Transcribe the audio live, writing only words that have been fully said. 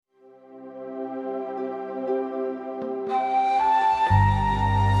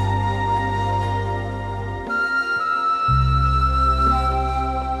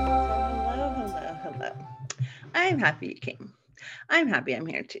happy you came. I'm happy I'm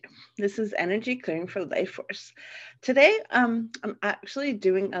here too. This is Energy Clearing for Life Force. Today, I'm actually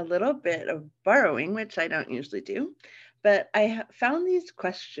doing a little bit of borrowing, which I don't usually do, but found these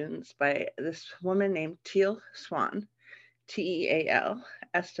questions by this woman named Teal Swan, Tealswan,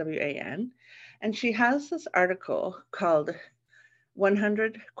 and she has this article called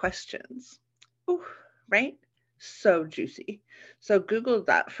 100 Questions. Ooh, right? So juicy. So Google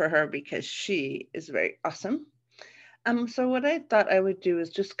that for her because she is very awesome. So what I thought I would do is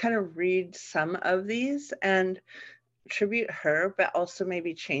just kind of read some of these and tribute her, but also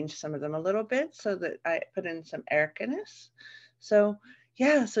maybe change some of them a little bit so that I put in some Ericaness. So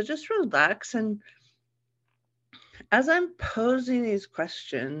yeah, so just relax. And as I'm posing these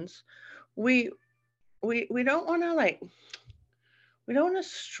questions, we we don't want to we don't want to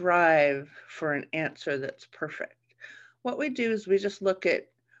strive for an answer that's perfect. What we do is we just look at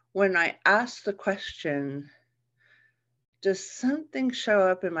when I ask the question, does something show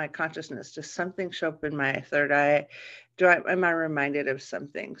up in my consciousness? Does something show up in my third eye? Am I reminded of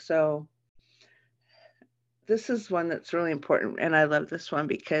something? So this is one that's really important, and I love this one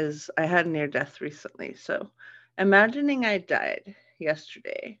because I had near death recently. So imagining I died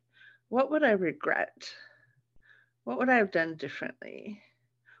yesterday, what would I regret? What would I have done differently?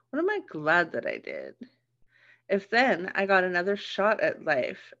 What am I glad that I did? If then I got another shot at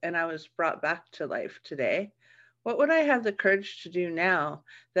life and I was brought back to life today, what would I have the courage to do now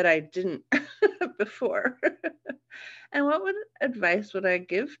that I didn't before? And what advice would I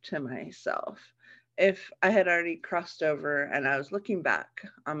give to myself if I had already crossed over and I was looking back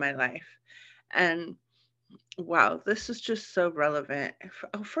on my life? And wow, this is just so relevant.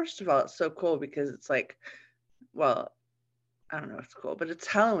 Oh, first of all, it's so cool because it's like, well, I don't know if it's cool, but it's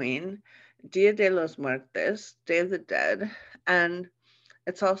Halloween, Dia de los Muertos, Day of the Dead, and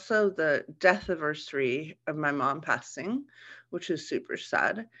it's also the death anniversary of my mom passing, which is super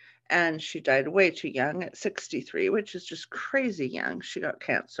sad. And she died way too young at 63, which is just crazy young. She got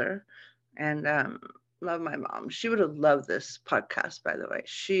cancer. And love my mom. She would have loved this podcast, by the way.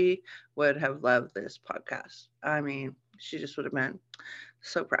 She would have loved this podcast. I mean, she just would have been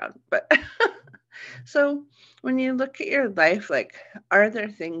so proud. But so when you look at your life, like, are there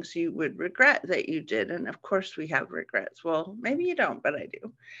things you would regret that you did? And of course, we have regrets. Well, maybe you don't, but I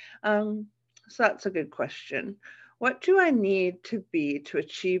do. Um, so that's a good question. What do I need to be to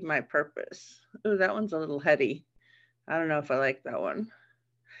achieve my purpose? Oh, that one's a little heady. I don't know if I like that one.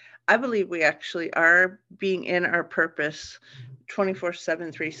 I believe we actually are being in our purpose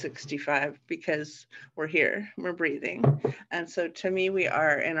 24/7, 365 because we're here, we're breathing. And so to me, we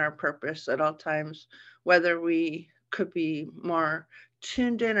are in our purpose at all times, whether we could be more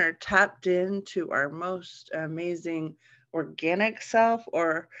tuned in or tapped into our most amazing organic self,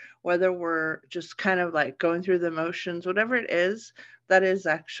 or whether we're just kind of like going through the motions, whatever it is, that is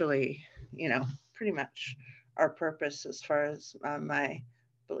actually, pretty much our purpose as far as my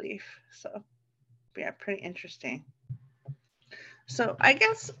belief. So, yeah, pretty interesting. So, I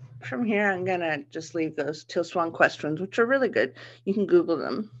guess from here, I'm going to just leave those Teal Swan questions, which are really good. You can Google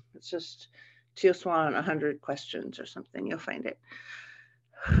them. It's just Teal Swan 100 questions or something. You'll find it.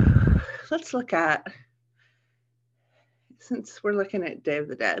 Let's look at, since we're looking at Day of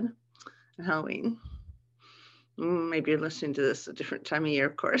the Dead and Halloween, maybe you're listening to this a different time of year,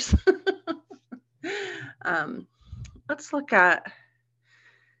 of course. um, let's look at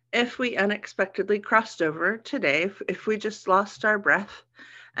if we unexpectedly crossed over today, if we just lost our breath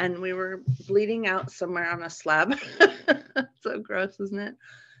and we were bleeding out somewhere on a slab. So gross, isn't it?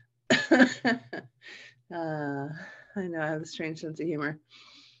 I know I have a strange sense of humor.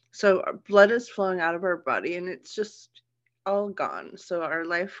 So our blood is flowing out of our body and it's just all gone. So our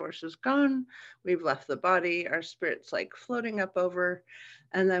life force is gone. We've left the body. Our spirit's like floating up over.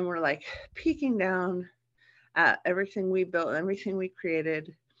 And then we're like peeking down at everything we built, everything we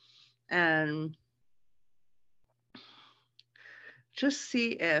created. And just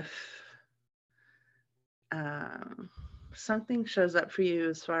see if um, something shows up for you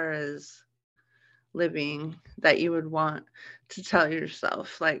as far as living that you would want to tell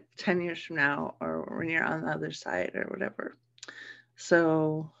yourself like 10 years from now or when you're on the other side or whatever.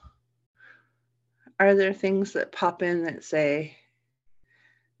 So, are there things that pop in that say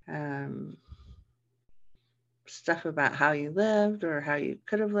um, stuff about how you lived or how you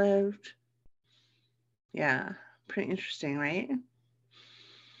could have lived? Yeah, pretty interesting, right?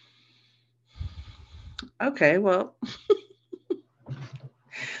 Okay, well,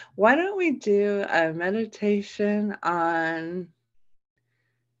 why don't we do a meditation on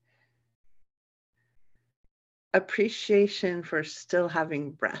appreciation for still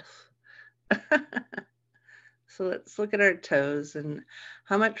having breath? So let's look at our toes and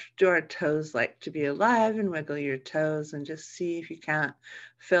how much do our toes like to be alive, and wiggle your toes and just see if you can't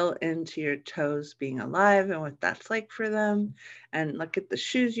feel into your toes being alive and what that's like for them. And look at the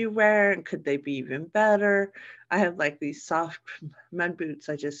shoes you wear and could they be even better? I have like these soft mud boots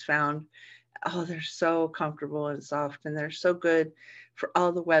I just found. Oh, they're so comfortable and soft, and they're so good for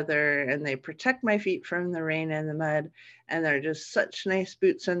all the weather, and they protect my feet from the rain and the mud, and they're just such nice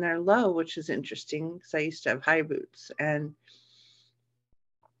boots, and they're low, which is interesting because I used to have high boots. And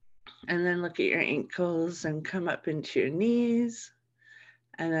then look at your ankles and come up into your knees,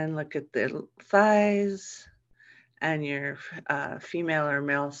 and then look at the thighs and your female or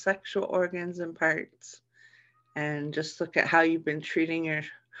male sexual organs and parts, and just look at how you've been treating your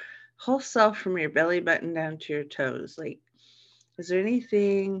whole self from your belly button down to your toes. Like, is there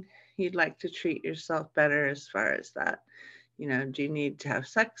anything you'd like to treat yourself better as far as that? You know, do you need to have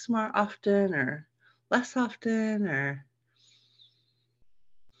sex more often or less often? Or,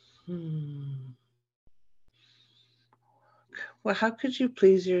 hmm, well, how could you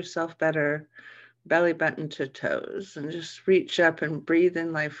please yourself better, belly button to toes? And just reach up and breathe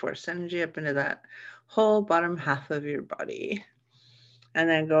in life force energy up into that whole bottom half of your body. And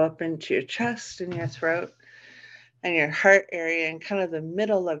then go up into your chest and your throat and your heart area and kind of the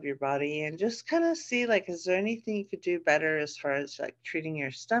middle of your body, and just kind of see, like, is there anything you could do better as far as like treating your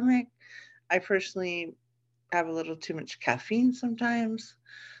stomach? I personally have a little too much caffeine sometimes,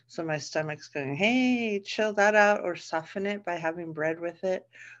 so my stomach's going, hey, chill that out, or soften it by having bread with it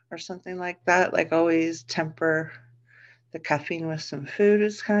or something like that. Like, always temper the caffeine with some food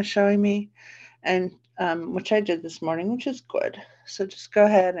is kind of showing me. And which I did this morning, which is good. So just go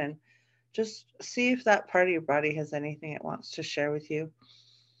ahead and just see if that part of your body has anything it wants to share with you.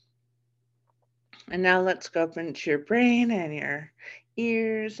 And now let's go up into your brain and your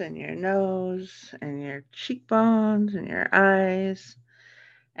ears and your nose and your cheekbones and your eyes.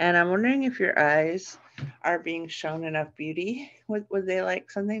 And I'm wondering if your eyes are being shown enough beauty. Would they like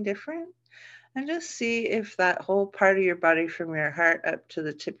something different? And just see if that whole part of your body from your heart up to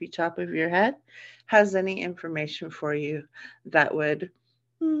the tippy top of your head has any information for you that would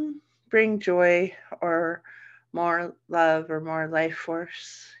mm, bring joy or more love or more life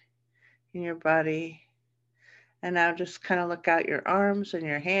force in your body. And now just kind of look out your arms and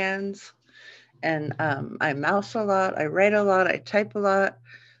your hands. And I mouse a lot, I write a lot, I type a lot.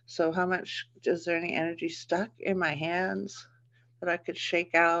 So, how much is there any energy stuck in my hands that I could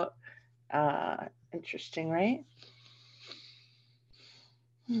shake out? Interesting, right?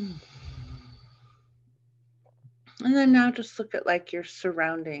 Hmm. And then now just look at like your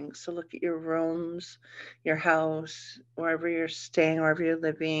surroundings. So look at your rooms, your house, wherever you're staying, wherever you're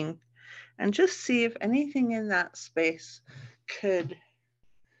living, and just see if anything in that space could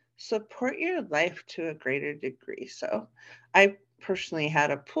support your life to a greater degree. So I personally had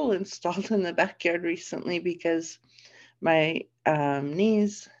a pool installed in the backyard recently because my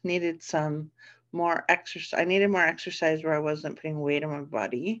knees needed some more exercise. I needed more exercise where I wasn't putting weight on my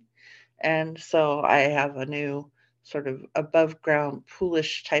body. And so I have a new sort of above ground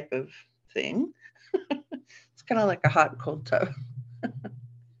poolish type of thing. It's kind of like a hot cold tub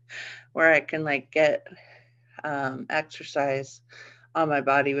where I can like get exercise on my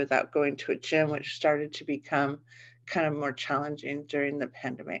body without going to a gym, which started to become kind of more challenging during the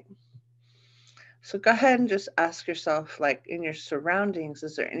pandemic. So go ahead and just ask yourself, like, in your surroundings,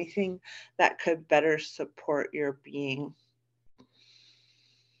 is there anything that could better support your being?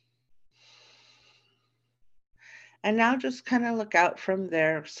 And now just kind of look out from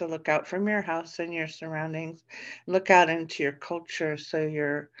there. So look out from your house and your surroundings. Look out into your culture. So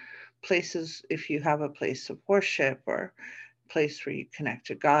your places, if you have a place of worship or place where you connect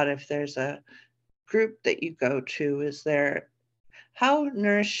to God, if there's a group that you go to, is there, how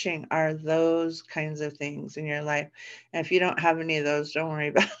nourishing are those kinds of things in your life? And if you don't have any of those, don't worry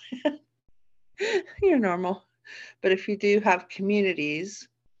about it. You're normal. But if you do have communities,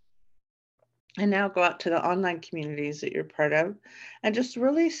 and now go out to the online communities that you're part of and just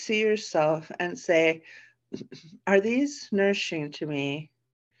really see yourself and say, are these nourishing to me?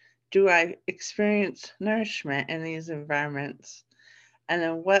 Do I experience nourishment in these environments? And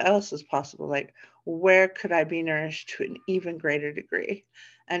then what else is possible? Like, where could I be nourished to an even greater degree?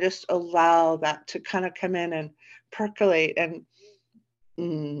 And just allow that to kind of come in and percolate. And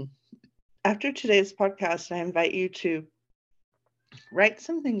mm, after today's podcast, I invite you to write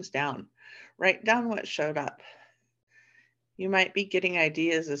some things down. Write down what showed up. You might be getting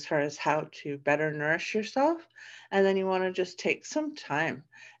ideas as far as how to better nourish yourself. And then you want to just take some time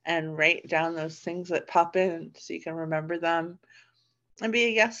and write down those things that pop in so you can remember them. and be a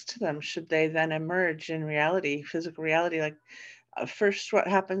yes to them should they then emerge in reality, physical reality. Like first, what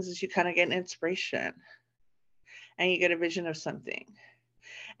happens is you kind of get an inspiration and you get a vision of something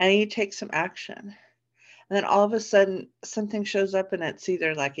and you take some action. And then all of a sudden, something shows up and it's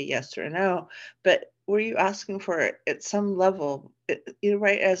either like a yes or a no. But were you asking for it at some level?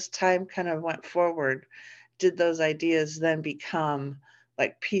 Right as time kind of went forward, did those ideas then become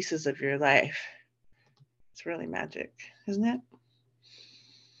like pieces of your life? It's really magic, isn't it?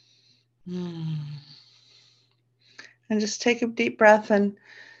 And just take a deep breath. And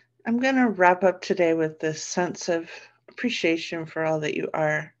I'm going to wrap up today with this sense of appreciation for all that you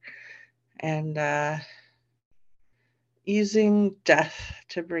are, and using death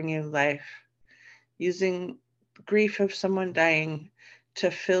to bring you life, using grief of someone dying to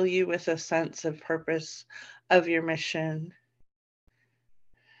fill you with a sense of purpose, of your mission,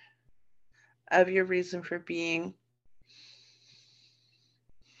 of your reason for being,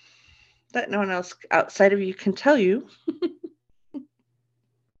 that no one else outside of you can tell you.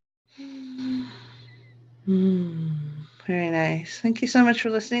 Very nice. Thank you so much for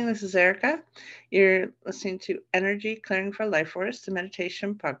listening. This is Erica. You're listening to Energy Clearing for Life Force, the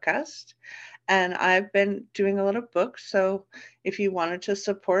meditation podcast. And I've been doing a little book. So if you wanted to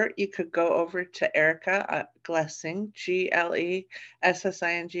support, you could go over to Erica Glessing,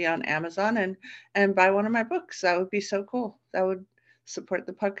 Glessing on Amazon and buy one of my books. That would be so cool. That would support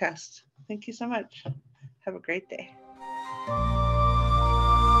the podcast. Thank you so much. Have a great day.